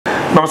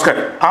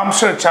നമസ്കാരം.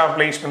 ആംസ്റ്റർ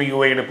പ്ലേസ്മെന്റ്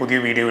യുഎയുടെ പുതിയ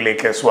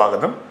വീഡിയോയിലേക്ക്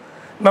സ്വാഗതം.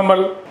 നമ്മൾ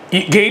ഈ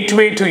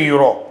ഗേറ്റ്വേ ടു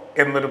യൂറോപ്പ്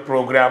എന്നൊരു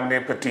പ്രോഗ്രാമിനെ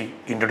പറ്റി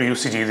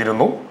ഇൻട്രൊഡ്യൂസ്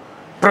ചെയ്തിരുന്നു.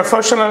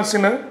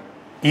 പ്രൊഫഷണൽസിന്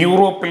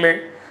യൂറോപ്പിലെ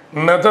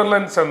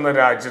നെതർലൻഡ്സ് എന്ന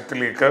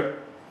രാജ്യത്തിലേക്ക്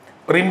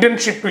ഒരു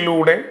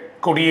ഇന്റേൺഷിപ്പിലൂടെ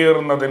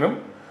കുടിയേറുന്നതിനും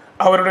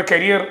അവരുടെ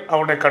കരിയർ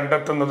അവിടെ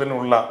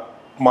കണ്ടെത്തുന്നതിനുള്ള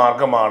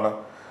മാർഗമാണ്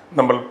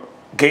നമ്മൾ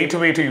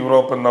ഗേറ്റ്വേ ടു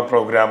യൂറോപ്പ് എന്ന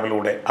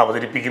പ്രോഗ്രാമിലൂടെ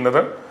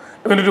അവതരിപ്പിക്കുന്നത്.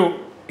 ഇതിനൊരു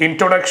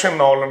ഇൻട്രൊഡക്ഷൻ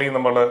ഓൾറെഡി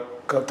നമ്മൾ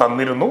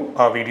തന്നിരുന്നു.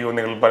 ആ വീഡിയോ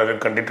നിങ്ങൾ പലരും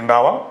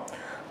കണ്ടിട്ടുണ്ടാവാം.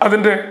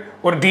 അതിൻ്റെ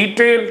ഒരു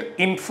ഡീറ്റെയിൽഡ്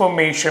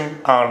ഇൻഫർമേഷൻ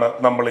ആണ്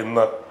നമ്മൾ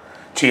ഇന്ന്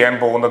ചെയ്യാൻ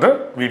പോകുന്നത്.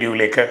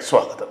 വീഡിയോയിലേക്ക്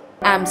സ്വാഗതം.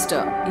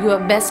 Amster, your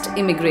best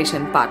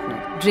immigration partner.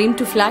 Dream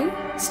to fly?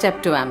 Step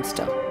to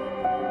Amster.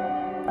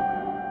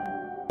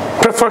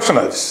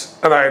 Professionals,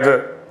 അതായത്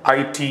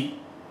IT,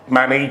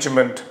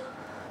 management,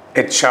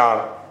 HR,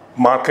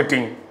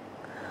 marketing,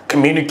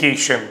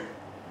 communication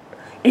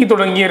ഈ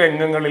തുടങ്ങിയ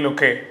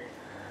രംഗങ്ങളിലൊക്കെ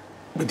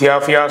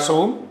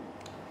വിദ്യാഭ്യാസവും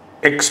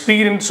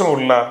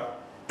എക്സ്പീരിയൻസുമുള്ള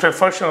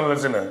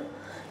പ്രൊഫഷണൽസിന്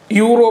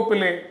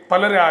യൂറോപ്പിലെ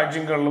പല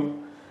രാജ്യങ്ങളിലും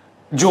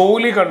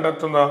ജോലി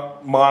കണ്ടെത്തുന്ന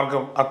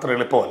മാർഗം അത്ര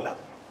എളുപ്പമല്ല.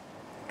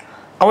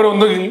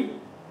 അവരൊന്നുകിൽ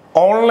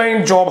ഓൺലൈൻ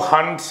ജോബ്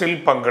ഹണ്ട്സിൽ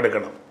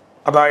പങ്കെടുക്കണം.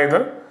 അതായത്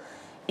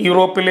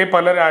യൂറോപ്പിലെ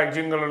പല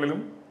രാജ്യങ്ങളിലും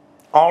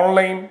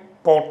ഓൺലൈൻ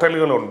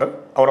പോർട്ടലുകളുണ്ട്.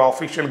 അവർ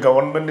ഒഫീഷ്യൽ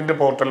ഗവൺമെൻറ്റിൻ്റെ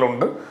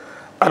പോർട്ടലുണ്ട്,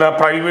 അല്ല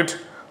പ്രൈവറ്റ്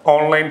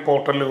ഓൺലൈൻ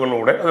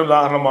പോർട്ടലുകളിലൂടെ. അത്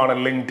ഉദാഹരണമാണ്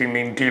ലിങ്ക്ഡിൻ,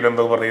 ഇൻഡീഡ്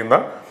എന്ന് പറയുന്ന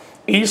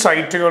ഈ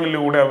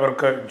സൈറ്റുകളിലൂടെ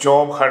അവർക്ക്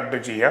ജോബ് ഹണ്ട്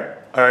ചെയ്യാം.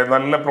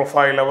 നല്ല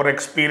പ്രൊഫൈൽ, അവർ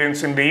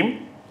എക്സ്പീരിയൻസിൻ്റെയും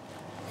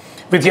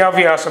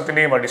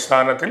വിദ്യാഭ്യാസത്തിൻ്റെയും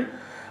അടിസ്ഥാനത്തിൽ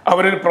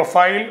അവരൊരു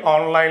പ്രൊഫൈൽ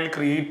ഓൺലൈനിൽ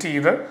ക്രിയേറ്റ്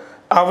ചെയ്ത്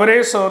അവരെ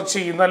സെർച്ച്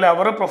ചെയ്യുന്ന, അല്ലെ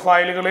അവരുടെ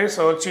പ്രൊഫൈലുകളെ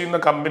സെർച്ച് ചെയ്യുന്ന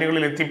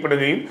കമ്പനികളിൽ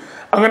എത്തിപ്പെടുകയും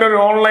അങ്ങനെ ഒരു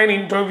ഓൺലൈൻ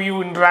ഇൻ്റർവ്യൂ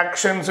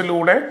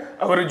ഇൻട്രാക്ഷൻസിലൂടെ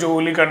അവർ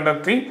ജോലി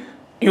കണ്ടെത്തി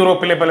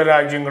യൂറോപ്പിലെ പല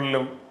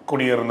രാജ്യങ്ങളിലും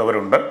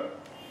കുടിയേറുന്നവരുണ്ട്.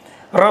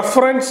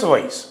 റെഫറൻസ്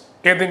വൈസ്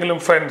ഏതെങ്കിലും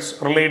ഫ്രണ്ട്സ്,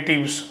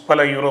 റിലേറ്റീവ്സ്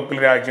പല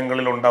യൂറോപ്പിലെ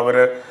രാജ്യങ്ങളിലുണ്ട്.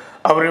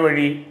 അവർ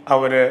വഴി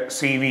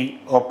CV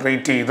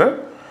ഓപ്പറേറ്റ് ചെയ്ത്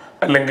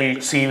അല്ലെങ്കിൽ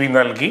CV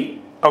നൽകി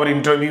അവർ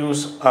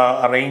ഇൻ്റർവ്യൂസ്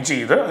അറേഞ്ച്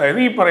ചെയ്ത്,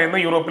 അതായത് ഈ പറയുന്ന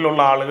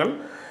യൂറോപ്പിലുള്ള ആളുകൾ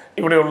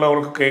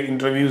ഇവിടെയുള്ളവർക്കൊക്കെ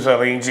ഇൻ്റർവ്യൂസ്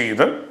അറേഞ്ച്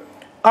ചെയ്ത്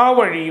ആ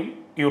വഴിയും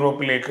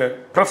യൂറോപ്പിലേക്ക്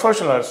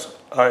പ്രൊഫഷണൽസ്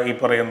ഈ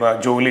പറയുന്ന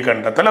ജോലി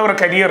കണ്ടെത്തൽ, അവരുടെ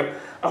കരിയർ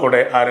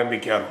അവിടെ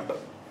ആരംഭിക്കാറുണ്ട്.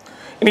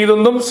 ഇനി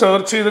ഇതൊന്നും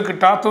സെർച്ച് ചെയ്ത്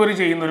കിട്ടാത്തവർ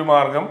ചെയ്യുന്നൊരു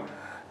മാർഗം,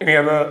 ഇനി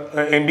അത്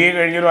MBA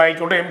കഴിഞ്ഞൊരു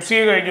ആയിക്കോട്ടെ,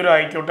 MCA കഴിഞ്ഞൊരു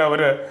ആയിക്കോട്ടെ,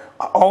 അവർ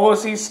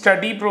ഓവർസീസ്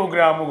സ്റ്റഡി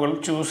പ്രോഗ്രാമുകൾ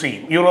ചൂസ്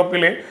ചെയ്യും.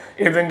 യൂറോപ്പിലെ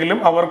ഏതെങ്കിലും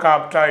അവർക്ക്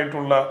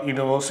ആപ്റ്റായിട്ടുള്ള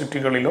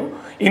യൂണിവേഴ്സിറ്റികളിലോ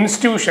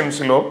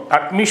ഇൻസ്റ്റിറ്റ്യൂഷൻസിലോ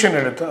അഡ്മിഷൻ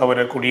എടുത്ത് അവർ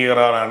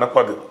കുടിയേറാനാണ്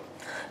പതിവ്.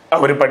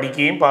 അവർ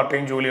പഠിക്കുകയും പാർട്ട്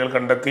ടൈം ജോലികൾ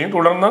കണ്ടെത്തുകയും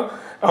തുടർന്ന്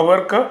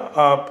അവർക്ക്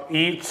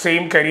ഈ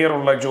സെയിം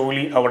കരിയറുള്ള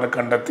ജോലി അവിടെ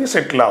കണ്ടെത്തി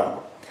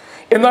സെറ്റിലാവുന്നു.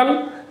 എന്നാൽ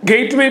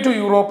ഗേറ്റ്വേ ടു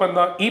യൂറോപ്പ്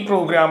എന്ന ഈ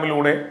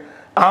പ്രോഗ്രാമിലൂടെ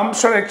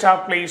ആംസ്റ്റർ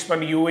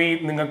പ്ലേസ്മെന്റ് UAE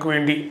നിങ്ങൾക്ക്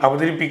വേണ്ടി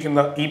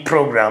അവതരിപ്പിക്കുന്ന ഈ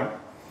പ്രോഗ്രാം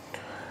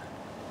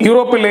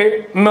യൂറോപ്പിലെ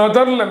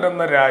നെതർലൻഡ്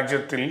എന്ന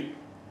രാജ്യത്തിൽ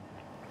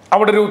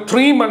അവിടെ ഒരു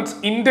 3 months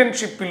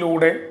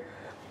ഇന്റേൺഷിപ്പിലൂടെ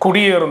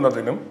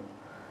കുടിയേറുന്നതിനും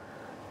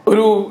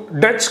ഒരു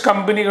ഡച്ച്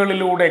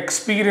കമ്പനികളിലൂടെ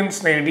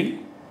എക്സ്പീരിയൻസ് നേടി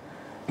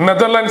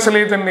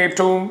നെതർലൻഡ്സിലെ തന്നെ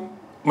ഏറ്റവും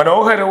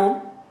മനോഹരവും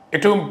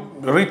ഏറ്റവും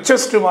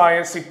റിച്ചസ്റ്റുമായ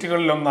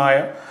സിറ്റികളിലൊന്നായ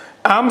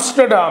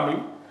ആംസ്റ്റർഡാമിൽ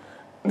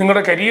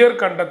നിങ്ങളുടെ കരിയർ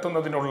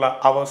കണ്ടെത്തുന്നതിനുള്ള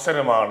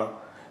അവസരമാണ്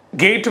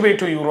gateway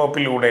to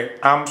യൂറോപ്പിലൂടെ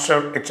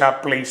Aster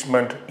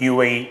placement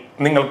UAE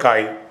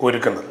നിങ്ങൾക്കായി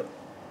ഒരുക്കുന്നത്.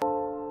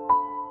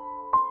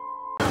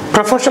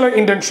 Professional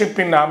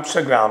internship in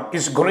Amsterdam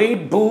is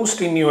great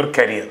boost in your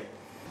career.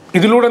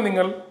 ഇതിലൂടെ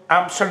നിങ്ങൾ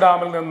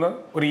ആംസ്റ്റർഡാമിൽ നിന്ന്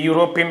ഒരു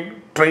യൂറോപ്യൻ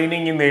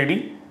ട്രെയിനിങ് നേടി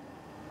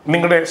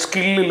നിങ്ങളുടെ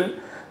സ്കില്ലിൽ,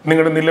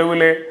 നിങ്ങളുടെ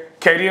നിലവിലെ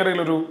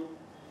കരിയറിലൊരു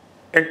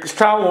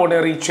എക്സ്ട്രാ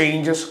ഓർഡിനറി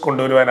ചേഞ്ചസ്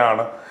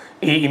കൊണ്ടുവരുവാനാണ്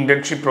ഈ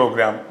ഇന്റേൺഷിപ്പ്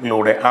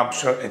പ്രോഗ്രാമിലൂടെ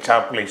ആംസ്റ്റർ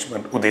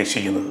പ്ലേസ്മെന്റ്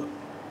ഉദ്ദേശിക്കുന്നത്.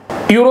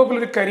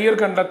 യൂറോപ്പിലൊരു കരിയർ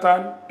കണ്ടെത്താൻ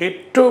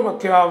ഏറ്റവും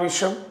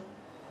അത്യാവശ്യം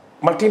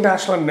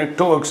മൾട്ടിനാഷണൽ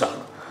നെറ്റ്വർക്ക്സ്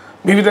ആണ്.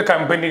 വിവിധ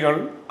കമ്പനികൾ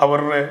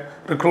അവരുടെ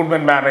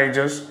റിക്രൂട്ട്മെൻറ്റ്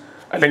മാനേജേഴ്സ്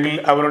അല്ലെങ്കിൽ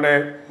അവരുടെ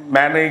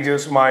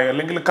മാനേജേഴ്സുമായി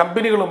അല്ലെങ്കിൽ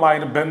കമ്പനികളുമായി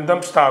ബന്ധം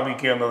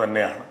സ്ഥാപിക്കുക എന്ന്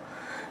തന്നെയാണ്.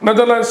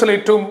 നെതർലാൻഡ്സിൽ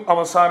ഏറ്റവും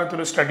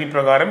അവസാനത്തൊരു സ്റ്റഡി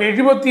പ്രകാരം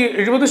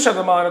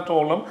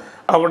 70%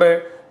 അവിടെ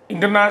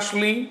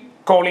ഇൻ്റർനാഷണലി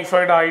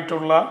ക്വാളിഫൈഡ്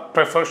ആയിട്ടുള്ള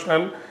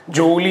പ്രൊഫഷണൽ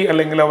ജോലി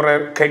അല്ലെങ്കിൽ അവരുടെ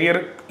കരിയർ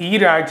ഈ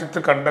രാജ്യത്ത്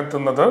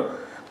കണ്ടെത്തുന്നത്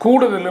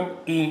കൂടുതലും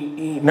ഈ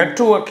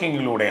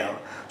നെറ്റ്വർക്കിങ്ങിലൂടെയാണ്.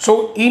 സോ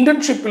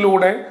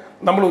ഇന്റേൺഷിപ്പിലൂടെ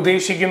നമ്മൾ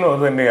ഉദ്ദേശിക്കുന്നത്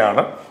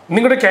തന്നെയാണ്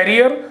നിങ്ങളുടെ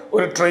കരിയർ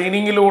ഒരു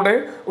ട്രെയിനിങ്ങിലൂടെ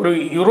ഒരു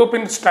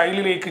യൂറോപ്യൻ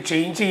സ്റ്റൈലിലേക്ക്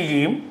ചേഞ്ച്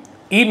ചെയ്യുകയും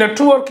ഈ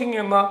നെറ്റ്വർക്കിംഗ്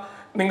എന്ന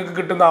നിങ്ങൾക്ക്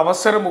കിട്ടുന്ന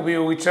അവസരം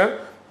ഉപയോഗിച്ച്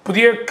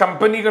പുതിയ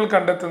കമ്പനികൾ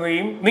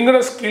കണ്ടെത്തുകയും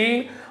നിങ്ങളുടെ സ്കിൽ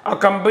ആ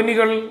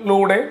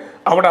കമ്പനികളിലൂടെ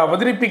അവിടെ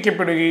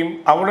അവതരിപ്പിക്കപ്പെടുകയും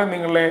അവിടെ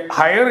നിങ്ങളെ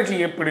ഹയർ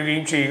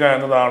ചെയ്യപ്പെടുകയും ചെയ്യുക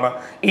എന്നതാണ്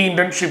ഈ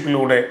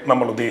ഇന്റേൺഷിപ്പിലൂടെ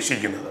നമ്മൾ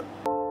ഉദ്ദേശിക്കുന്നത്.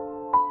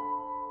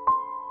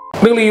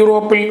 നിങ്ങൾ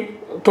യൂറോപ്പിൽ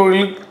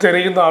തൊഴിൽ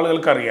തിരയുന്ന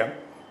ആളുകൾക്കറിയാം,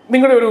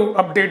 നിങ്ങളുടെ ഒരു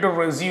അപ്ഡേറ്റഡ്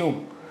റെസ്യൂം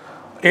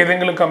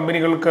ഏതെങ്കിലും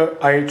കമ്പനികൾക്ക്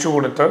അയച്ചു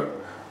കൊടുത്ത്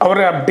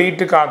അവരുടെ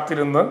അപ്ഡേറ്റ്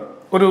കാത്തിരുന്ന്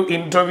ഒരു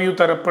ഇൻ്റർവ്യൂ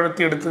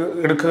തരപ്പെടുത്തി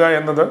എടുക്കുക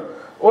എന്നത്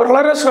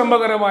വളരെ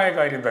ശ്രമകരമായ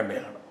കാര്യം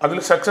തന്നെയാണ്. അതിൽ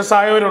സക്സസ്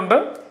ആയവരുണ്ട്,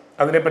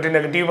 അതിനെപ്പറ്റി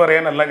നെഗറ്റീവ്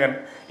പറയാനല്ല ഞാൻ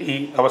ഈ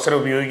അവസരം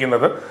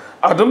ഉപയോഗിക്കുന്നത്.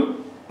 അതും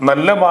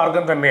നല്ല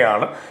മാർഗം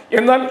തന്നെയാണ്.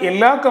 എന്നാൽ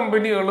എല്ലാ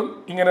കമ്പനികളും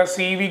ഇങ്ങനെ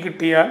CV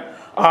കിട്ടിയാൽ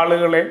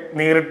ആളുകളെ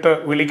നേരിട്ട്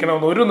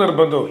വിളിക്കണമെന്ന് ഒരു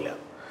നിർബന്ധവുമില്ല.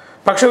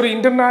 പക്ഷെ ഒരു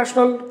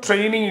ഇൻ്റർനാഷണൽ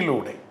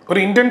ട്രെയിനിങ്ങിലൂടെ, ഒരു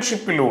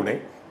ഇൻറ്റേൺഷിപ്പിലൂടെ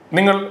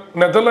നിങ്ങൾ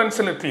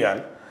നെതർലൻഡ്സിലെത്തിയാൽ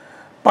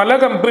പല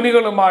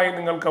കമ്പനികളുമായി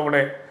നിങ്ങൾക്ക്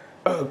അവിടെ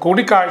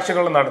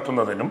കൂടിക്കാഴ്ചകൾ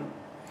നടത്തുന്നതിനും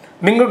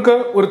നിങ്ങൾക്ക്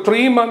ഒരു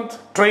 3 month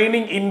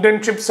ട്രെയിനിങ്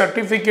ഇൻറ്റേൺഷിപ്പ്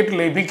സർട്ടിഫിക്കറ്റ്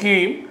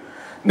ലഭിക്കുകയും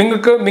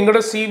നിങ്ങൾക്ക്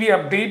നിങ്ങളുടെ CV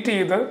അപ്ഡേറ്റ്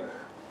ചെയ്ത്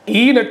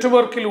ഈ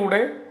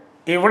നെറ്റ്വർക്കിലൂടെ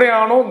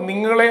എവിടെയാണോ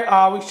നിങ്ങളെ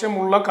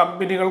ആവശ്യമുള്ള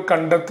കമ്പനികൾ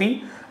കണ്ടെത്തി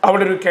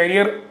അവിടെ ഒരു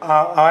കരിയർ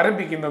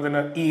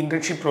ആരംഭിക്കുന്നതിന് ഈ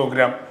ഇൻറ്റേൺഷിപ്പ്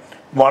പ്രോഗ്രാം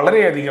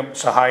വളരെയധികം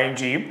സഹായം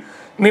ചെയ്യും.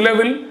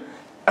 നിലവിൽ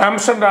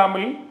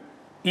ആംസ്റ്റർഡാമിൽ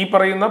ഈ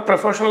പറയുന്ന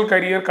പ്രൊഫഷണൽ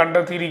കരിയർ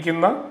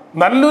കണ്ടെത്തിയിരിക്കുന്ന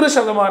നല്ലൊരു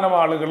ശതമാനം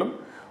ആളുകളും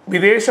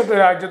വിദേശ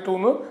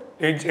രാജ്യത്തുനിന്ന്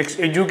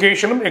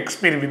എഡ്യൂക്കേഷനും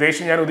എക്സ്പീരിയൻസ്,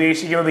 വിദേശം ഞാൻ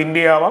ഉദ്ദേശിക്കുന്നത്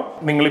ഇന്ത്യ ആവാം,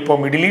 നിങ്ങളിപ്പോൾ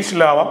മിഡിൽ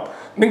ഈസ്റ്റിലാവാം,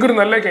 നിങ്ങൾക്കൊരു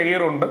നല്ല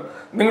കരിയർ ഉണ്ട്,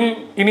 നിങ്ങൾ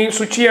ഇനി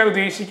സ്വിച്ച് ചെയ്യാൻ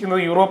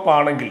ഉദ്ദേശിക്കുന്നത് യൂറോപ്പ്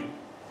ആണെങ്കിൽ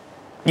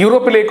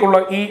യൂറോപ്പിലേക്കുള്ള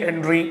ഈ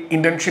എൻട്രി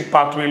ഇൻറ്റേൺഷിപ്പ്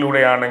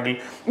പാത്വേയിലൂടെയാണെങ്കിൽ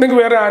നിങ്ങൾക്ക്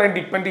വേറെ ആരെയും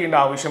ഡിപ്പെൻഡ് ചെയ്യേണ്ട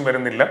ആവശ്യം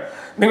വരുന്നില്ല.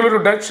 നിങ്ങളൊരു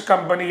ഡച്ച്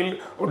കമ്പനിയിൽ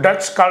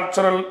ഡച്ച്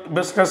കൾച്ചറൽ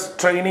ബിസിനസ്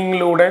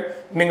ട്രെയിനിങ്ങിലൂടെ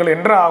നിങ്ങൾ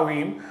എൻ്റർ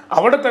ആവുകയും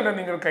അവിടെ തന്നെ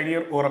നിങ്ങൾ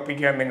കരിയർ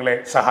ഉറപ്പിക്കാൻ നിങ്ങളെ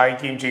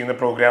സഹായിക്കുകയും ചെയ്യുന്ന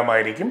പ്രോഗ്രാം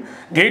ആയിരിക്കും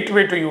ഗേറ്റ്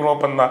വേ ടു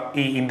യൂറോപ്പ് എന്ന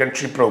ഈ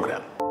internship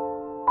programme.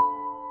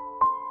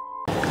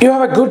 You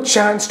have a good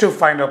chance to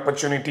find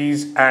opportunities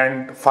and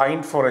find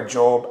for a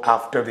job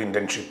after the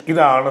internship.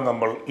 ഇതാണ്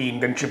നമ്മൾ ഈ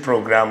ഇന്റേൺഷിപ്പ്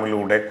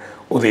പ്രോഗ്രാമിലൂടെ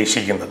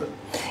ഉദ്ദേശിക്കുന്നത്.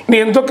 ഇനി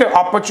എന്തൊക്കെ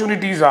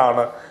ഓപ്പർച്യൂണിറ്റീസ്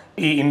ആണ്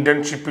ഈ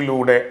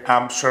ഇന്റേൺഷിപ്പിലൂടെ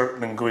ആംസ്റ്റർ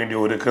നിങ്ങൾക്ക് വേണ്ടി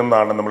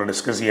ഒരുക്കുന്നതാണ് നമ്മൾ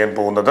ഡിസ്കസ് ചെയ്യാൻ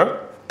പോകുന്നത്.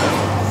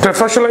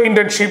 Professional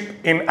internship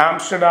in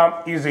Amsterdam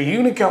is a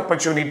unique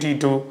opportunity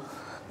to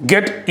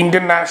get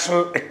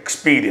international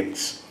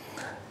experience.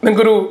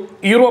 നിങ്ങൾക്കൊരു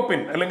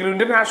യൂറോപ്യൻ അല്ലെങ്കിൽ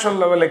ഇന്റർനാഷണൽ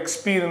ലെവൽ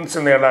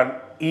എക്സ്പീരിയൻസ് നേടാൻ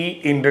ഈ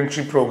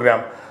ഇന്റേൺഷിപ്പ്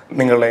പ്രോഗ്രാം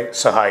നിങ്ങളെ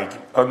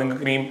സഹായിക്കും. അത്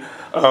നിങ്ങൾക്ക് ഇനിയും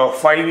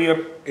 5 year,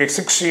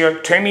 6 year,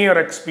 10 year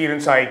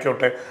എക്സ്പീരിയൻസ്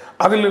ആയിക്കോട്ടെ,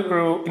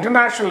 അതിലൊരു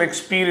ഇൻ്റർനാഷണൽ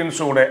എക്സ്പീരിയൻസ്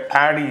കൂടെ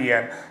ആഡ്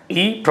ചെയ്യാൻ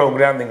ഈ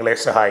പ്രോഗ്രാം നിങ്ങളെ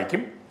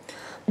സഹായിക്കും.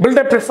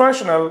 Build A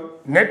professional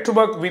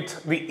network with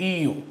the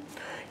EU.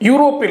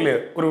 യൂറോപ്പിൽ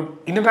ഒരു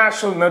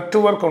ഇൻ്റർനാഷണൽ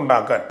നെറ്റ്വർക്ക്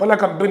ഉണ്ടാക്കാൻ പല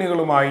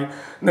കമ്പനികളുമായി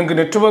നിങ്ങൾക്ക്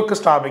നെറ്റ്വർക്ക്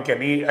സ്ഥാപിക്കാൻ,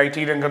 ഈ IT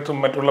രംഗത്തും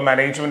മറ്റുള്ള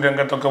management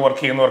രംഗത്തൊക്കെ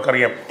work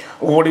ചെയ്യുന്നവർക്കറിയാം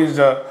what is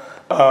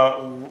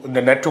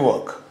the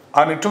network.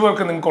 ആ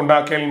നെറ്റ്വർക്ക് നിങ്ങൾക്ക്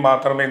ഉണ്ടാക്കിയാൽ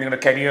മാത്രമേ നിങ്ങളുടെ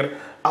കരിയർ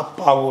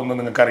അപ്പ് ആകൂ എന്ന്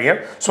നിങ്ങൾക്കറിയാം.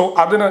 സോ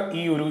അതിന്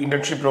ഈ ഒരു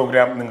ഇൻറ്റേൺഷിപ്പ്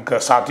പ്രോഗ്രാം നിങ്ങൾക്ക്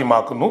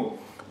സാധ്യമാക്കുന്നു.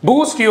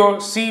 Boost your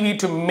CV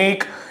to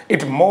make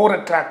it more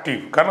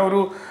attractive. കാരണം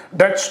ഒരു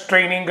ഡച്ച്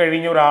ട്രെയിനിങ്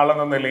കഴിഞ്ഞ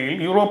ഒരാളെന്ന നിലയിൽ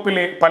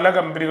യൂറോപ്പിലെ പല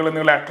കമ്പനികളും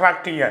നിങ്ങളെ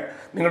അട്രാക്ട് ചെയ്യാൻ,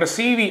 നിങ്ങളുടെ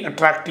CV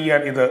അട്രാക്ട്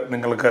ചെയ്യാൻ ഇത്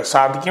നിങ്ങൾക്ക്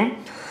സാധിക്കും.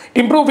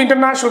 Improve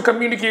international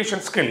communication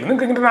skill.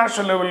 നിങ്ങൾക്ക്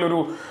ഇൻ്റർനാഷണൽ ലെവലിൽ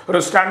ഒരു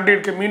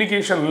സ്റ്റാൻഡേർഡ്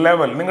കമ്മ്യൂണിക്കേഷൻ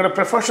ലെവൽ, നിങ്ങളുടെ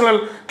പ്രൊഫഷണൽ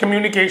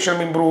കമ്മ്യൂണിക്കേഷൻ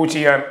ഇംപ്രൂവ്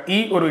ചെയ്യാൻ ഈ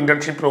ഒരു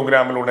ഇൻറ്റേൺഷിപ്പ്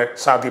പ്രോഗ്രാമിലൂടെ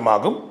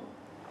സാധ്യമാകും.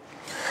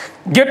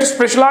 Get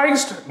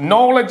specialised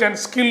knowledge and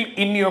skill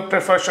in your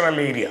professional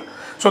area.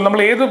 So നമ്മൾ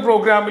ഏത്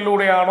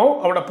പ്രോഗ്രാമിലൂടെയാണോ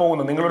അവിടെ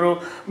പോകുന്നത്, നിങ്ങളൊരു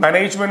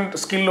മാനേജ്മെൻറ്റ്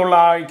സ്കില്ലുള്ള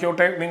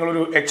ആയിക്കോട്ടെ,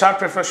 നിങ്ങളൊരു HR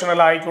പ്രൊഫഷണൽ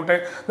ആയിക്കോട്ടെ,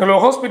 നിങ്ങളൊരു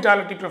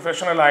ഹോസ്പിറ്റാലിറ്റി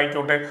പ്രൊഫഷണൽ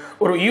ആയിക്കോട്ടെ,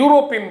 ഒരു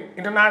European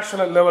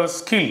international level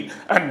skill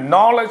and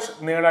knowledge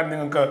നേടാൻ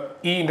നിങ്ങൾക്ക്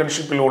ഈ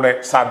ഇൻറ്റേൺഷിപ്പിലൂടെ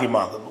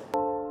സാധ്യമാകുന്നു.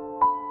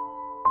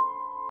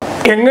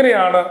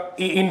 എങ്ങനെയാണ്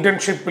ഈ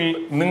ഇൻറ്റേൺഷിപ്പിൽ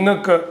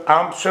നിങ്ങൾക്ക്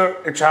ആംസ്റ്റർ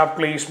HR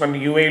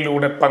പ്ലേസ്മെൻറ്റ്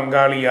UAയിലൂടെ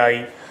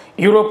പങ്കാളിയായി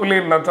യൂറോപ്പിലെ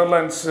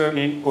നെതർലൻഡ്സിൽ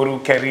ഒരു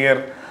കരിയർ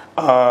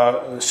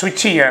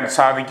സ്വിച്ച് ചെയ്യാൻ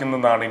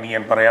സാധിക്കുന്നതാണ് ഇനി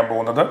ഞാൻ പറയാൻ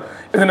പോകുന്നത്.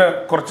 ഇതിന്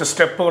കുറച്ച്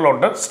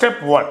സ്റ്റെപ്പുകളുണ്ട്.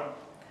 Step 1,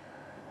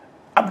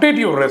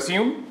 update your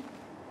resume.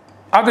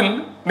 അതിൽ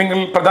നിങ്ങൾ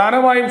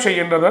പ്രധാനമായും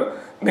ചെയ്യേണ്ടത്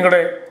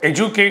നിങ്ങളുടെ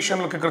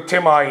എഡ്യൂക്കേഷനിലേക്ക്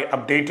കൃത്യമായി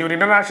അപ്ഡേറ്റ് ചെയ്യുക. ഒരു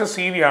ഇൻ്റർനാഷണൽ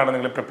CV ആണ്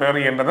നിങ്ങൾ പ്രിപ്പയർ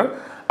ചെയ്യേണ്ടത്.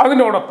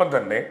 അതിനോടൊപ്പം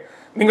തന്നെ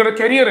നിങ്ങളുടെ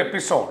കരിയർ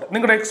എപ്പിസോഡ്,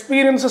 നിങ്ങളുടെ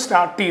എക്സ്പീരിയൻസ്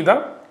സ്റ്റാർട്ട് ചെയ്ത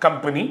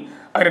കമ്പനി,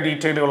 അതിൻ്റെ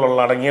ഡീറ്റെയിലുകളുള്ള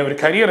അടങ്ങിയ ഒരു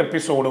കരിയർ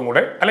എപ്പിസോഡും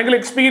കൂടെ, അല്ലെങ്കിൽ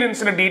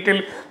എക്സ്പീരിയൻസിൻ്റെ ഡീറ്റെയിൽ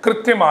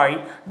കൃത്യമായി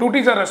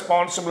ഡ്യൂട്ടീസ് ആൻഡ്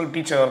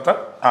റെസ്പോൺസിബിലിറ്റി ചേർത്ത്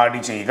ആഡ്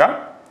ചെയ്യുക.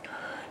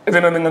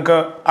 ഇതിന് നിങ്ങൾക്ക്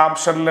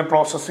ആംസ്റ്റർഡാമിലെ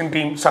പ്രോസസ്സിംഗ്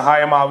ടീം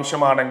സഹായം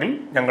ആവശ്യമാണെങ്കിൽ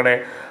ഞങ്ങളുടെ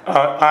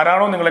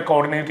ആരാണോ നിങ്ങളെ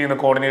കോർഡിനേറ്റ് ചെയ്യുന്ന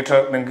കോർഡിനേറ്റർ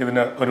നിങ്ങൾക്ക്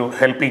ഇതിന് ഒരു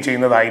ഹെൽപ്പ്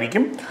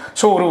ചെയ്യുന്നതായിരിക്കും.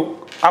 സോ ഒരു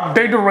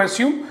അപ്ഡേറ്റഡ്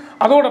റെസ്യൂം,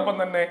 അതോടൊപ്പം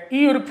തന്നെ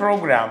ഈ ഒരു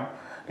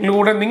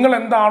പ്രോഗ്രാമിലൂടെ നിങ്ങൾ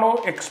എന്താണോ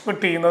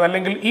എക്സ്പെക്ട് ചെയ്യുന്നത്,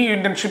 അല്ലെങ്കിൽ ഈ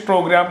ഇന്റേൺഷിപ്പ്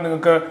പ്രോഗ്രാം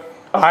നിങ്ങൾക്ക്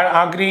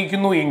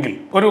ആഗ്രഹിക്കുന്നു എങ്കിൽ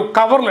ഒരു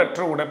കവർ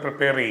ലെറ്റർ കൂടെ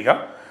പ്രിപ്പയർ ചെയ്യുക.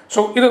 സോ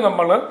ഇത്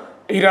നമ്മൾ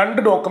ഈ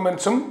 2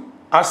 ഡോക്യുമെൻറ്റ്സും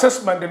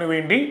അസസ്മെൻറ്റിന്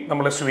വേണ്ടി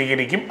നമ്മൾ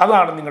സ്വീകരിക്കും.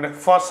 അതാണ് നിങ്ങളുടെ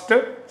ഫസ്റ്റ്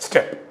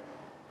സ്റ്റെപ്പ്.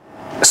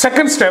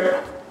 സെക്കൻഡ് സ്റ്റെപ്പ്,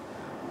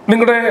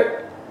 നിങ്ങളുടെ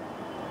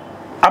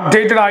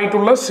അപ്ഡേറ്റഡ്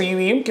ആയിട്ടുള്ള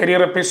CVയും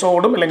കരിയർ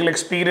എപ്പിസോഡും അല്ലെങ്കിൽ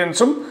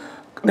എക്സ്പീരിയൻസും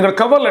നിങ്ങളുടെ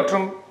കവർ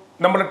ലെറ്ററും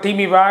നമ്മുടെ ടീം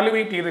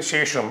ഇവാലുവേറ്റ് ചെയ്ത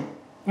ശേഷം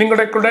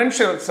നിങ്ങളുടെ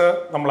ക്രെഡൻഷ്യൽസ്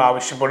നമ്മൾ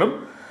ആവശ്യപ്പെടും.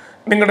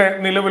 നിങ്ങളുടെ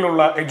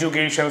നിലവിലുള്ള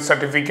education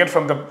certificate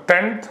from the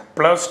 10th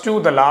 +2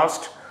 the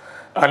last,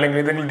 അല്ലെങ്കിൽ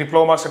ഏതെങ്കിലും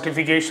ഡിപ്ലോമ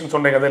സർട്ടിഫിക്കേഷൻസ്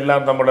ഉണ്ടെങ്കിൽ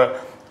അതെല്ലാം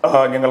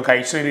ഞങ്ങൾക്ക്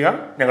അയച്ചു തരിക.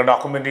 ഞങ്ങളുടെ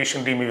ഡോക്യുമെൻറ്റേഷൻ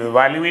ടീം ഇത്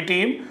വാല്യുവേറ്റ്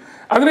ചെയ്യും.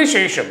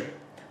 അതിനുശേഷം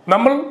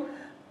നമ്മൾ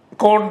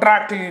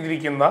കോൺട്രാക്ട്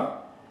ചെയ്തിരിക്കുന്ന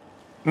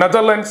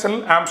നെതർലൻഡ്സിൽ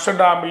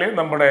ആംസ്റ്റർഡാമിലെ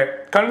നമ്മുടെ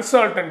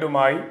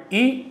കൺസൾട്ടൻറ്റുമായി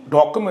ഈ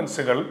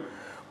ഡോക്യുമെൻസുകൾ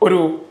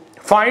ഒരു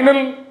ഫൈനൽ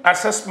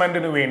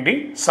അസസ്മെൻറ്റിന് വേണ്ടി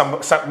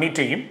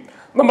സബ്മിറ്റ് ചെയ്യും.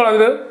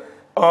 നമ്മളത്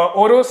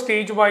ഓരോ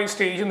സ്റ്റേജ് ബൈ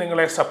സ്റ്റേജ്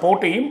നിങ്ങളെ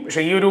സപ്പോർട്ട് ചെയ്യും.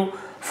 പക്ഷേ ഈ ഒരു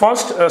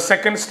ഫസ്റ്റ്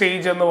സെക്കൻഡ്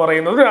സ്റ്റേജ് എന്ന്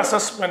പറയുന്നത് ഒരു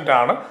അസസ്മെൻ്റ്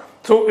ആണ്.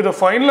 സോ ഇത്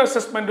ഫൈനൽ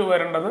അസസ്മെൻറ്റ്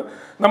വരേണ്ടത്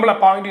നമ്മൾ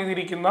അപ്പോയിൻറ്റ്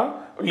ചെയ്തിരിക്കുന്ന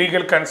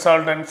ലീഗൽ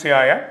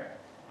കൺസൾട്ടൻസിയായ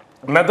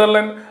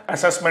നെതർലൻഡ്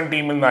അസസ്മെൻറ്റ്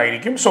ടീമിൽ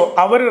നിന്നായിരിക്കും. സോ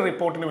അവരുടെ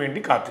റിപ്പോർട്ടിന് വേണ്ടി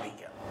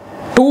കാത്തിരിക്കുക.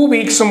 2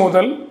 വീക്സ്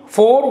മുതൽ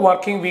 4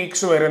 വർക്കിംഗ്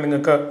വീക്സ് വരെ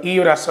നിങ്ങൾക്ക് ഈ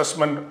ഒരു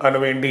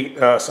അസസ്മെൻറ്റിന് വേണ്ടി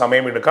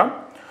സമയമെടുക്കാം.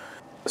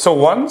 സോ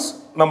വൺസ്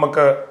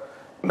നമുക്ക്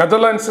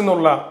നെതർലാൻഡ്സിൽ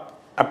നിന്നുള്ള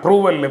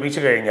അപ്രൂവൽ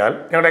ലഭിച്ചു കഴിഞ്ഞാൽ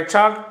ഞങ്ങളുടെ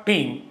HR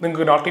ടീം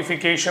നിങ്ങൾക്ക്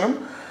നോട്ടിഫിക്കേഷനും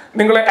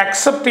നിങ്ങളെ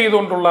അക്സെപ്റ്റ്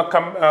ചെയ്തുകൊണ്ടുള്ള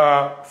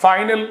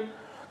ഫൈനൽ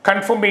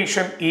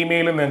കൺഫർമേഷൻ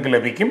ഇമെയിലും നിങ്ങൾക്ക്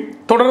ലഭിക്കും.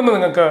 തുടർന്ന്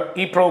നിങ്ങൾക്ക്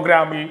ഈ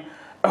പ്രോഗ്രാമിൽ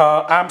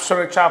ആംസ്റ്റർ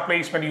HR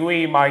പ്ലേസ്മെന്റ്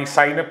UAE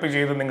സൈനപ്പ്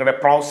ചെയ്ത് നിങ്ങളുടെ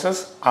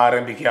പ്രോസസ്സ്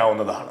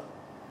ആരംഭിക്കാവുന്നതാണ്.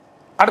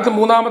 അടുത്ത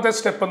മൂന്നാമത്തെ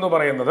സ്റ്റെപ്പ് എന്ന്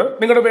പറയുന്നത്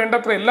നിങ്ങളുടെ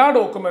വേണ്ടത്ര എല്ലാ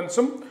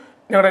ഡോക്യുമെന്റ്സും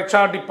ഞങ്ങളുടെ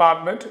HR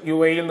ഡിപ്പാർട്ട്മെന്റ്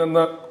UAE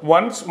നിന്ന്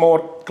വൺസ് മോർ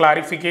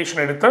ക്ലാരിഫിക്കേഷൻ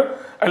എടുത്ത്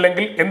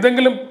അല്ലെങ്കിൽ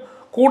എന്തെങ്കിലും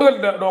കൂടുതൽ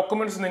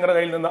ഡോക്യുമെന്റ്സ് നിങ്ങളുടെ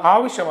കയ്യിൽ നിന്ന്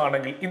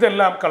ആവശ്യമാണെങ്കിൽ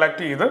ഇതെല്ലാം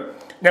കളക്ട് ചെയ്ത്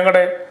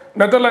ഞങ്ങളുടെ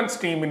നെതർലാൻഡ്സ്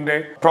ടീമിൻ്റെ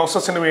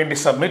പ്രോസസ്സിന് വേണ്ടി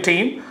സബ്മിറ്റ്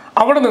ചെയ്യും.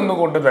 അവിടെ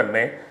നിന്നുകൊണ്ട്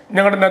തന്നെ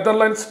ഞങ്ങളുടെ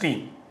നെതർലാൻഡ്സ് ടീം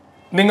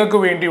നിങ്ങൾക്ക്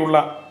വേണ്ടിയുള്ള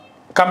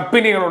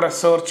കമ്പനികളുടെ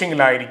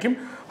സെർച്ചിങ്ങിലായിരിക്കും.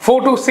 4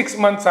 to 6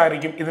 months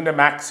ആയിരിക്കും ഇതിൻ്റെ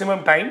മാക്സിമം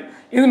ടൈം.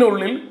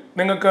 ഇതിനുള്ളിൽ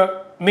നിങ്ങൾക്ക്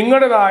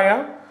നിങ്ങളുടേതായ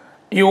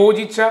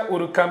യോജിച്ച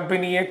ഒരു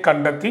കമ്പനിയെ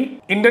കണ്ടെത്തി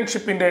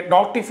ഇന്റേൺഷിപ്പിൻ്റെ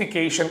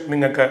നോട്ടിഫിക്കേഷൻ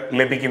നിങ്ങൾക്ക്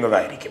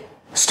ലഭിക്കുന്നതായിരിക്കും.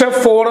 സ്റ്റെപ്പ്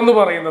 4 എന്ന്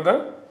പറയുന്നത്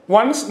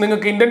വൺസ്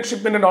നിങ്ങൾക്ക്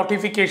ഇന്റേൺഷിപ്പിൻ്റെ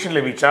നോട്ടിഫിക്കേഷൻ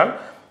ലഭിച്ചാൽ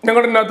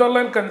ഞങ്ങളുടെ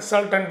നെതർലാൻഡ്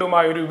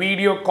കൺസൾട്ടൻറ്റുമായി ഒരു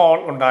വീഡിയോ കോൾ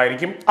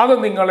ഉണ്ടായിരിക്കും. അത്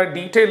നിങ്ങളെ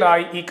ഡീറ്റെയിൽ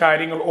ആയി ഈ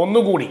കാര്യങ്ങൾ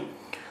ഒന്നുകൂടി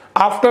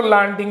ആഫ്റ്റർ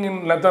ലാൻഡിങ് ഇൻ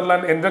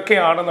നെതർലാൻഡ്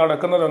എന്തൊക്കെയാണ്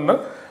നടക്കുന്നതെന്ന്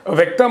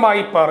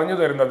വ്യക്തമായി പറഞ്ഞു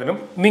തരുന്നതിനും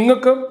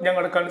നിങ്ങൾക്ക്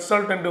ഞങ്ങളുടെ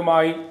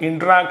കൺസൾട്ടൻറ്റുമായി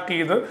ഇൻട്രാക്ട്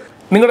ചെയ്ത്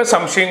നിങ്ങളുടെ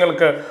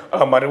സംശയങ്ങൾക്ക്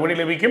മറുപടി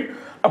ലഭിക്കും.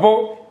 അപ്പോൾ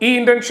ഈ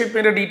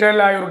ഇന്റേൺഷിപ്പിൻ്റെ ഡീറ്റെയിൽ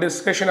ആയ ഒരു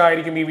ഡിസ്കഷൻ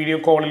ആയിരിക്കും ഈ വീഡിയോ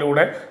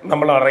കോളിലൂടെ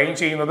നമ്മൾ അറേഞ്ച്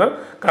ചെയ്യുന്നത്.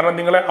 കാരണം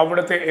നിങ്ങളെ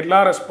അവിടുത്തെ എല്ലാ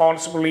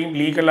റെസ്പോൺസിബിലിറ്റിയും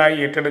ലീഗലായി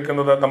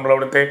ഏറ്റെടുക്കുന്നത്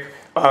നമ്മളവിടുത്തെ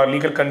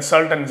ലീഗൽ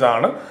കൺസൾട്ടൻസ്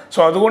ആണ്.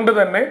 സോ അതുകൊണ്ട്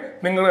തന്നെ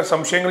നിങ്ങളുടെ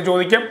സംശയങ്ങൾ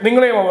ചോദിക്കാം,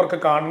 നിങ്ങളെയും അവർക്ക്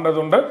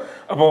കാണേണ്ടതുണ്ട്.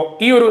 അപ്പോൾ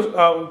ഈ ഒരു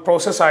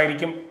പ്രോസസ്സ്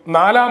ആയിരിക്കും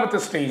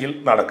 4ാമത്തെ സ്റ്റേജിൽ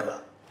നടക്കുക.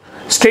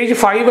 സ്റ്റേജ്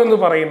 5 എന്ന്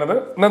പറയുന്നത്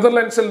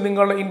നെതർലാൻഡ്സിൽ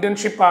നിങ്ങളുടെ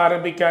ഇന്റേൺഷിപ്പ്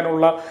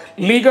ആരംഭിക്കാനുള്ള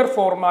ലീഗൽ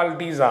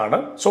ഫോർമാലിറ്റീസ് ആണ്.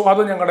 സോ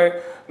അത് ഞങ്ങളുടെ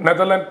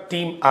നെതർലാൻഡ്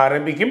ടീം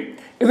ആരംഭിക്കും.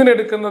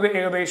 ഇതിനെടുക്കുന്നത്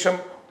ഏകദേശം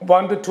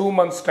 1 to 2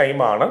 months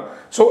ടൈമാണ്.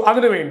 സോ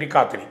അതിനുവേണ്ടി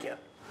കാത്തിരിക്കുക.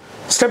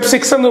 സ്റ്റെപ്പ്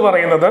 6 എന്ന്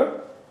പറയുന്നത്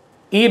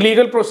ഈ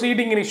ലീഗൽ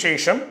പ്രൊസീഡിങ്ങിന്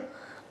ശേഷം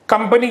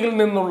കമ്പനിയിൽ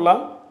നിന്നുള്ള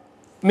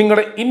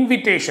നിങ്ങളുടെ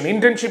ഇൻവിറ്റേഷൻ,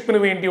 ഇന്റേൺഷിപ്പിന്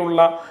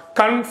വേണ്ടിയുള്ള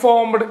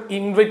കൺഫേംഡ്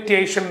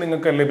ഇൻവിറ്റേഷൻ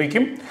നിങ്ങൾക്ക്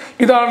ലഭിക്കും.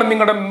 ഇതാണ്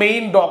നിങ്ങളുടെ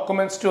main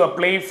documents to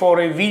apply for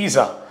A visa.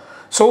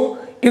 So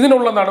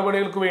ഇതിനുള്ള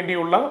നടപടികൾക്ക്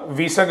വേണ്ടിയുള്ള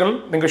വിസകൾ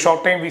നിങ്ങൾക്ക്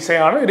ഷോർട്ട് ടൈം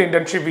വിസയാണ്, ഒരു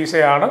ഇന്റേൺഷിപ്പ്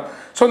വിസയാണ്.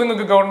 സോ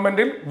നിങ്ങൾക്ക്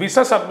ഗവൺമെന്റിൽ വിസ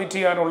സബ്മിറ്റ്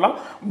ചെയ്യാനുള്ള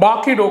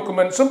ബാക്കി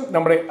ഡോക്യുമെന്റ്സും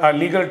നമ്മുടെ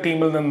ലീഗൽ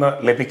ടീമിൽ നിന്ന്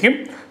ലഭിക്കും.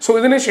 സോ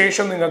ഇതിന്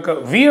ശേഷം നിങ്ങൾക്ക്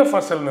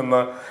VFSൽ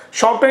നിന്ന്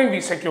ഷോർട്ട് ടൈം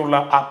വിസയ്ക്കുള്ള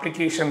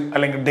ആപ്ലിക്കേഷൻ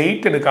അല്ലെങ്കിൽ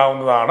ഡേറ്റ്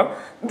എടുക്കാവുന്നതാണ്.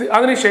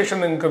 അതിനുശേഷം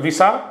നിങ്ങൾക്ക്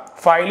വിസ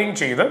ഫയലിംഗ്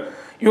ചെയ്ത്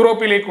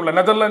യൂറോപ്പിലേക്കുള്ള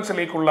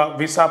നെതർലാൻഡ്സിലേക്കുള്ള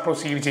വിസ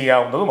പ്രൊസീഡ്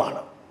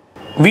ചെയ്യാവുന്നതുമാണ്.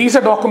 വിസ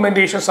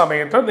ഡോക്യുമെന്റേഷൻ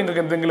സമയത്ത്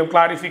നിങ്ങൾക്ക് എന്തെങ്കിലും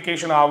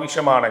ക്ലാരിഫിക്കേഷൻ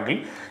ആവശ്യമാണെങ്കിൽ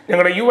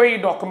ഞങ്ങളുടെ UAE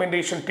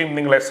ഡോക്യുമെന്റേഷൻ ടീം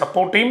നിങ്ങളെ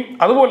സപ്പോർട്ട് ചെയ്യും.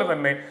 അതുപോലെ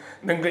തന്നെ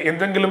നിങ്ങൾക്ക്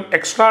എന്തെങ്കിലും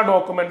എക്സ്ട്രാ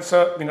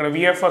ഡോക്യുമെന്റ്സ് നിങ്ങളുടെ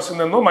VFSൽ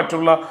നിന്നോ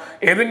മറ്റുള്ള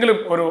ഏതെങ്കിലും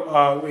ഒരു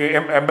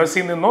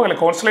എംബസിയിൽ നിന്നോ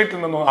അല്ലെങ്കിൽ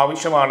കോൺസുലേറ്റിൽ നിന്നോ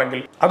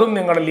ആവശ്യമാണെങ്കിൽ അതും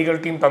നിങ്ങളുടെ ലീഗൽ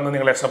ടീം തന്ന്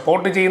നിങ്ങളെ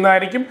സപ്പോർട്ട്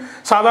ചെയ്യുന്നതായിരിക്കും.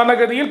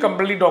 സാധാരണഗതിയിൽ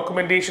കംപ്ലീറ്റ്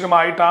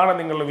ഡോക്യുമെന്റേഷനുമായിട്ടാണ്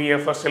നിങ്ങൾ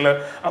VFSൽ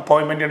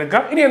അപ്പോയിൻമെന്റ്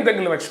എടുക്കുക. ഇനി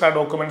എന്തെങ്കിലും എക്സ്ട്രാ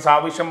ഡോക്യുമെന്റ്സ്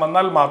ആവശ്യം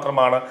വന്നാൽ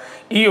മാത്രമാണ്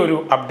ഈ ഒരു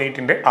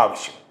അപ്ഡേറ്റിന്റെ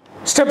ആവശ്യം.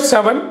 സ്റ്റെപ്പ്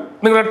 7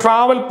 നിങ്ങളുടെ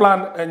ട്രാവൽ പ്ലാൻ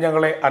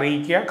ഞങ്ങളെ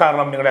അറിയിക്കുക.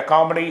 കാരണം നിങ്ങളുടെ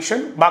അക്കോമഡേഷൻ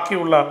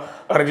ബാക്കിയുള്ള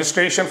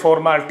രജിസ്ട്രേഷൻ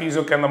ഫോർമാലിറ്റീസ്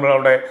ഒക്കെ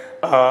നമ്മളവിടെ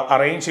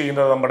അറേഞ്ച്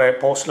ചെയ്യുന്നത് നമ്മുടെ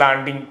പോസ്റ്റ്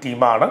ലാൻഡിംഗ്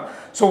ടീമാണ്.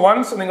 സോ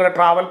വൺസ് നിങ്ങളുടെ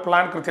ട്രാവൽ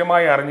പ്ലാൻ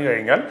കൃത്യമായി അറിഞ്ഞു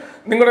കഴിഞ്ഞാൽ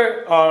നിങ്ങളുടെ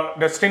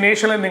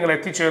ഡെസ്റ്റിനേഷനിൽ നിങ്ങൾ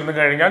എത്തിച്ചേർന്ന്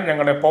കഴിഞ്ഞാൽ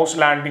ഞങ്ങളുടെ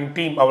പോസ്റ്റ് ലാൻഡിംഗ്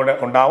ടീം അവിടെ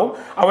ഉണ്ടാവും.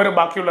 അവർ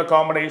ബാക്കിയുള്ള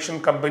അക്കോമഡേഷൻ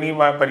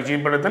കമ്പനിയുമായി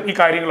പരിചയപ്പെടുത്തൽ ഈ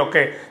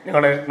കാര്യങ്ങളൊക്കെ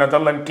ഞങ്ങളുടെ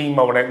നെതർലാൻഡ് ടീം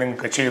അവിടെ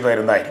നിങ്ങൾക്ക് ചെയ്തു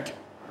തരുന്നതായിരിക്കും.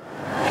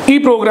 ഈ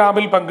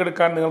പ്രോഗ്രാമിൽ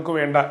പങ്കെടുക്കാൻ നിങ്ങൾക്ക്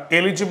വേണ്ട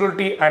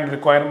എലിജിബിലിറ്റി ആൻഡ്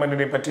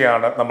റിക്വയർമെൻറ്റിനെ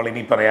പറ്റിയാണ് നമ്മൾ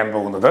ഇനി പറയാൻ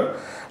പോകുന്നത്.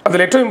 അതിൽ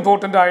ഏറ്റവും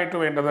ഇമ്പോർട്ടൻ്റ് ആയിട്ട്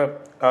വേണ്ടത്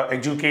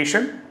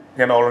എഡ്യൂക്കേഷൻ.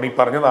 ഞാൻ ഓൾറെഡി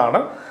പറഞ്ഞതാണ്,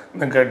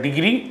 നിങ്ങൾക്ക്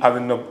ഡിഗ്രി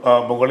അതിന്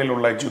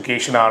മുകളിലുള്ള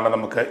എഡ്യൂക്കേഷനാണ്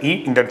നമുക്ക് ഈ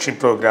ഇൻറ്റേൺഷിപ്പ്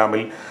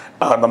പ്രോഗ്രാമിൽ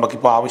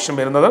നമുക്കിപ്പോൾ ആവശ്യം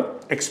വരുന്നത്.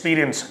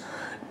 എക്സ്പീരിയൻസ്,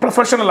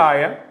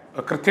 പ്രൊഫഷണലായ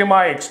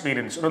കൃത്യമായ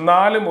എക്സ്പീരിയൻസ്, ഒരു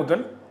 4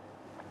 മുതൽ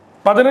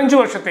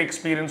 15 വർഷത്തെ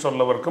എക്സ്പീരിയൻസ്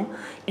ഉള്ളവർക്കും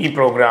ഈ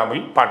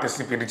പ്രോഗ്രാമിൽ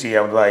പാർട്ടിസിപ്പേറ്റ്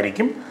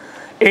ചെയ്യാവുന്നതായിരിക്കും.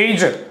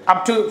 ഏജ് അപ്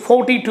ടു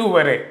 42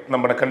 വരെ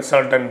നമ്മുടെ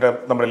കൺസൾട്ടൻറ്റ്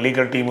നമ്മുടെ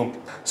ലീഗൽ ടീമും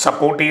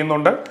സപ്പോർട്ട്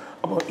ചെയ്യുന്നുണ്ട്.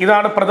 അപ്പോൾ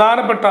ഇതാണ്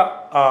പ്രധാനപ്പെട്ട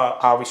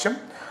ആവശ്യം.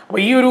 അപ്പോൾ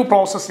ഈ ഒരു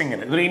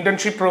പ്രോസസ്സിങ്ങിന് ഇതൊരു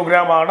ഇൻറ്റേൺഷിപ്പ്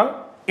പ്രോഗ്രാമാണ്.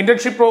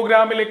 ഇൻറ്റേൺഷിപ്പ്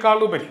പ്രോഗ്രാമിനേക്കാൾ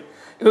ഉപരി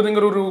ഇത്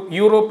നിങ്ങളൊരു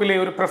യൂറോപ്പിലെ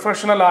ഒരു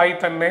പ്രൊഫഷണലായി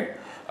തന്നെ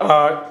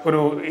ഒരു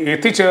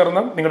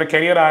എത്തിച്ചേർന്ന് നിങ്ങളുടെ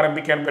കരിയർ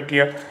ആരംഭിക്കാൻ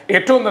പറ്റിയ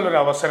ഏറ്റവും നല്ലൊരു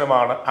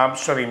അവസരമാണ്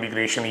ആംസ്റ്റർ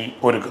ഇമിഗ്രേഷൻ ഈ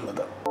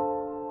ഒരുക്കുന്നത്.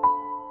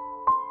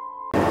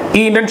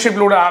 ഈ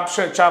ഇൻറ്റേൺഷിപ്പിലൂടെ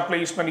ആംസ്റ്റർ HR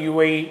പ്ലേസ്മെന്റ്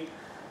UAE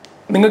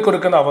നിങ്ങൾക്ക്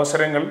ഒരുക്കുന്ന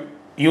അവസരങ്ങൾ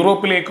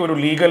യൂറോപ്പിലേക്ക് ഒരു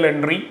ലീഗൽ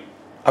എൻട്രി,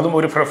 അതും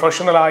ഒരു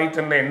പ്രൊഫഷണലായി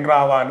തന്നെ എൻ്റർ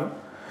ആവാനും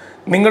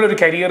നിങ്ങളൊരു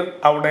കരിയർ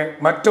അവിടെ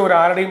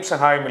മറ്റൊരാരുടെയും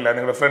സഹായമില്ല,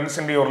 നിങ്ങളുടെ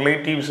ഫ്രണ്ട്സിൻ്റെയോ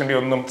റിലേറ്റീവ്സിൻ്റെയോ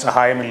ഒന്നും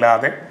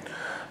സഹായമില്ലാതെ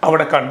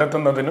അവിടെ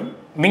കണ്ടെത്തുന്നതിനും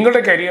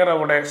നിങ്ങളുടെ കരിയർ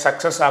അവിടെ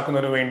സക്സസ്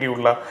ആക്കുന്നതിന്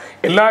വേണ്ടിയുള്ള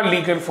എല്ലാ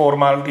ലീഗൽ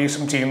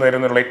ഫോർമാലിറ്റീസും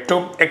ചെയ്യുന്നതിനുള്ള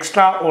ഏറ്റവും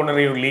എക്സ്ട്രാ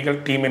ഓർഡിനറി ഒരു ലീഗൽ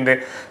ടീമിൻ്റെ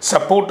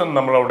സപ്പോർട്ടും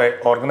നമ്മളവിടെ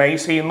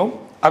ഓർഗനൈസ് ചെയ്യുന്നു.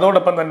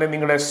 അതോടൊപ്പം തന്നെ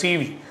നിങ്ങളുടെ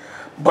CV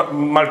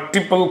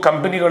മൾട്ടിപ്പിൾ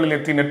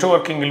കമ്പനികളിലെത്തി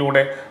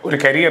നെറ്റ്വർക്കിങ്ങിലൂടെ ഒരു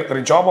കരിയർ,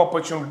 ഒരു ജോബ്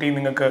ഓപ്പർച്യൂണിറ്റി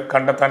നിങ്ങൾക്ക്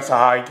കണ്ടെത്താൻ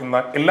സഹായിക്കുന്ന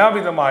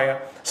എല്ലാവിധമായ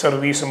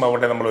സർവീസും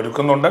അവിടെ നമ്മൾ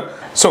ഒരുക്കുന്നുണ്ട്.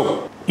 സോ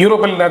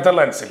യൂറോപ്പിൽ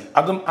നെതർലാൻഡ്സിൽ,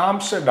 അതും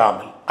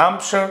ആംസ്റ്റർഡാമിൽ,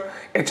 ആംസ്റ്റർ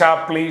HR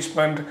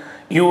പ്ലേസ്മെൻറ്റ്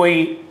UAE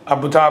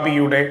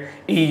അബുദാബിയുടെ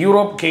ഈ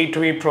യൂറോപ്പ്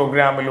ഗേറ്റ്വേ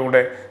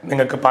പ്രോഗ്രാമിലൂടെ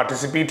നിങ്ങൾക്ക്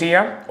പാർട്ടിസിപ്പേറ്റ്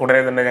ചെയ്യാം.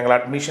 ഉടനെ തന്നെ ഞങ്ങൾ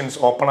അഡ്മിഷൻസ്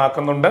ഓപ്പൺ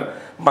ആക്കുന്നുണ്ട്.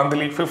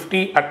 മന്ത്ലി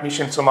 50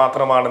 അഡ്മിഷൻസ്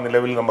മാത്രമാണ്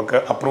നിലവിൽ നമുക്ക്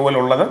അപ്രൂവൽ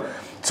ഉള്ളത്.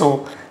 സോ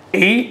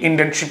ഈ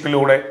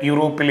ഇന്റേൺഷിപ്പിലൂടെ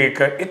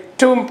യൂറോപ്പിലേക്ക്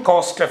ഏറ്റവും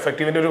കോസ്റ്റ്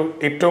എഫക്റ്റീവ്, ഇതിൻ്റെ ഒരു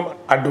ഏറ്റവും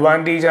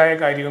അഡ്വാൻറ്റേജ് ആയ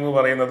കാര്യം എന്ന്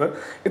പറയുന്നത്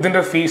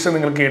ഇതിൻ്റെ ഫീസ്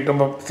നിങ്ങൾ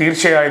കേട്ടുമ്പോൾ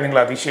തീർച്ചയായും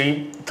നിങ്ങൾ അതിശയും.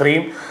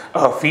 ഇത്രയും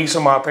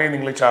ഫീസ് മാത്രമേ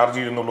നിങ്ങൾ ചാർജ്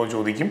ചെയ്യുന്നുള്ളൂ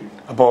ചോദിക്കും.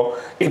 അപ്പോൾ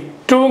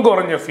ഏറ്റവും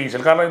കുറഞ്ഞ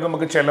ഫീസിൽ, കാരണം ഇത്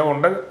നമുക്ക്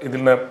ചിലവുണ്ട്,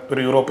 ഇതിന്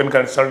ഒരു യൂറോപ്യൻ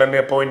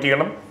കൺസൾട്ടൻറ്റ് അപ്പോയിൻറ്റ്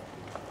ചെയ്യണം,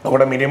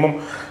 അവിടെ മിനിമം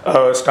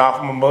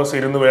സ്റ്റാഫ് മെമ്പേഴ്സ്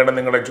ഇരുന്ന് വേണം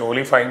നിങ്ങളുടെ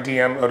ജോലി ഫൈൻഡ്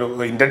ചെയ്യാൻ, ഒരു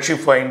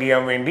ഇൻറ്റേൺഷിപ്പ് ഫൈൻഡ്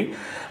ചെയ്യാൻ വേണ്ടി.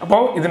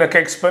 അപ്പോൾ ഇതിനൊക്കെ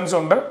എക്സ്പെൻസ്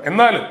ഉണ്ട്.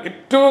 എന്നാലും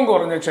ഏറ്റവും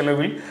കുറഞ്ഞ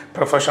ചിലവിൽ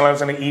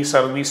പ്രൊഫഷണൽസിന് ഈ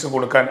സർവീസ്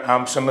കൊടുക്കാൻ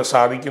ആംസ്റ്ററിന്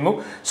സാധിക്കുന്നു.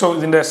 സോ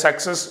ഇതിൻ്റെ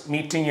സക്സസ്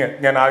മീറ്റിംഗ്,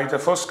 ഞാൻ ആദ്യത്തെ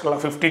ഫസ്റ്റ്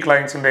 50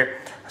 ക്ലയൻസിൻ്റെ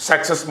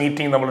സക്സസ്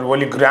മീറ്റിംഗ് നമ്മൾ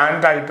വലിയ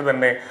ഗ്രാൻഡായിട്ട്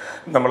തന്നെ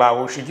നമ്മൾ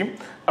ആഘോഷിക്കും.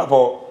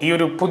 അപ്പോൾ ഈ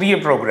ഒരു പുതിയ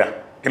പ്രോഗ്രാം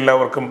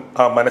എല്ലാവർക്കും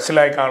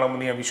മനസ്സിലായി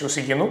കാണുമെന്ന് ഞാൻ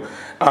വിശ്വസിക്കുന്നു.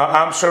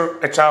 ആംസ്റ്റർ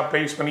HR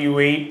പ്ലേസ്മെൻറ്റ്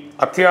UAE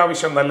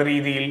അത്യാവശ്യം നല്ല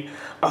രീതിയിൽ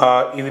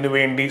ഇതിനു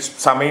വേണ്ടി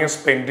സമയം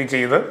സ്പെൻഡ്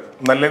ചെയ്ത്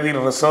നല്ല രീതിയിൽ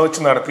റിസർച്ച്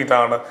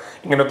നടത്തിയിട്ടാണ്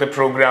ഇങ്ങനത്തെ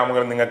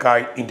പ്രോഗ്രാമുകൾ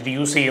നിങ്ങൾക്കായി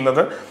ഇൻട്രൊഡ്യൂസ്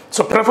ചെയ്യുന്നത്.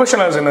 സോ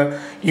പ്രൊഫഷണൽസിന്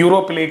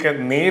യൂറോപ്പിലേക്ക്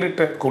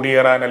നേരിട്ട്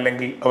കുടിയേറാൻ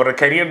അല്ലെങ്കിൽ അവരുടെ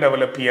കരിയർ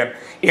ഡെവലപ്പ് ചെയ്യാൻ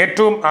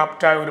ഏറ്റവും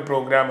ആപ്റ്റായ ഒരു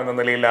പ്രോഗ്രാം എന്ന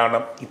നിലയിലാണ്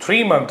ഈ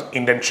 3 month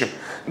ഇന്റേൺഷിപ്പ്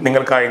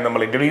നിങ്ങൾക്കായി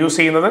നമ്മൾ ഇൻട്രൊഡ്യൂസ്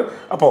ചെയ്യുന്നത്.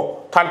 അപ്പോൾ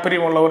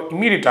താല്പര്യമുള്ളവർ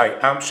ഇമ്മീഡിയറ്റായി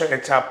ആംസ്റ്റർ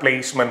HR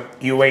പ്ലേസ്മെൻറ്റ്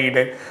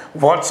UAEയുടെ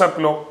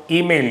വാട്സാപ്പിലോ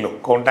ഇമെയിലിലോ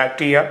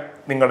കോൺടാക്ട് ചെയ്യുക.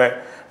 നിങ്ങളുടെ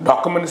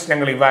ഡോക്യുമെന്റ്സ്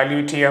ഞങ്ങൾ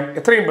ഇവാലുവേറ്റ് ചെയ്യാം.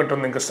 എത്രയും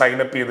പെട്ടെന്ന് നിങ്ങൾക്ക്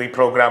സൈനപ്പ് ചെയ്ത് ഈ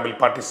പ്രോഗ്രാമിൽ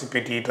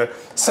പാർട്ടിസിപ്പേറ്റ് ചെയ്ത്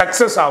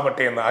സക്സസ്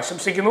ആവട്ടെ എന്ന്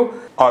ആശംസിക്കുന്നു.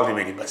 All the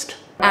very best.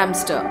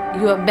 Amster,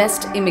 your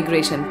best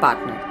immigration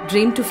partner.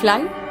 Dream to fly?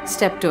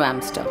 Step to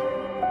Amster.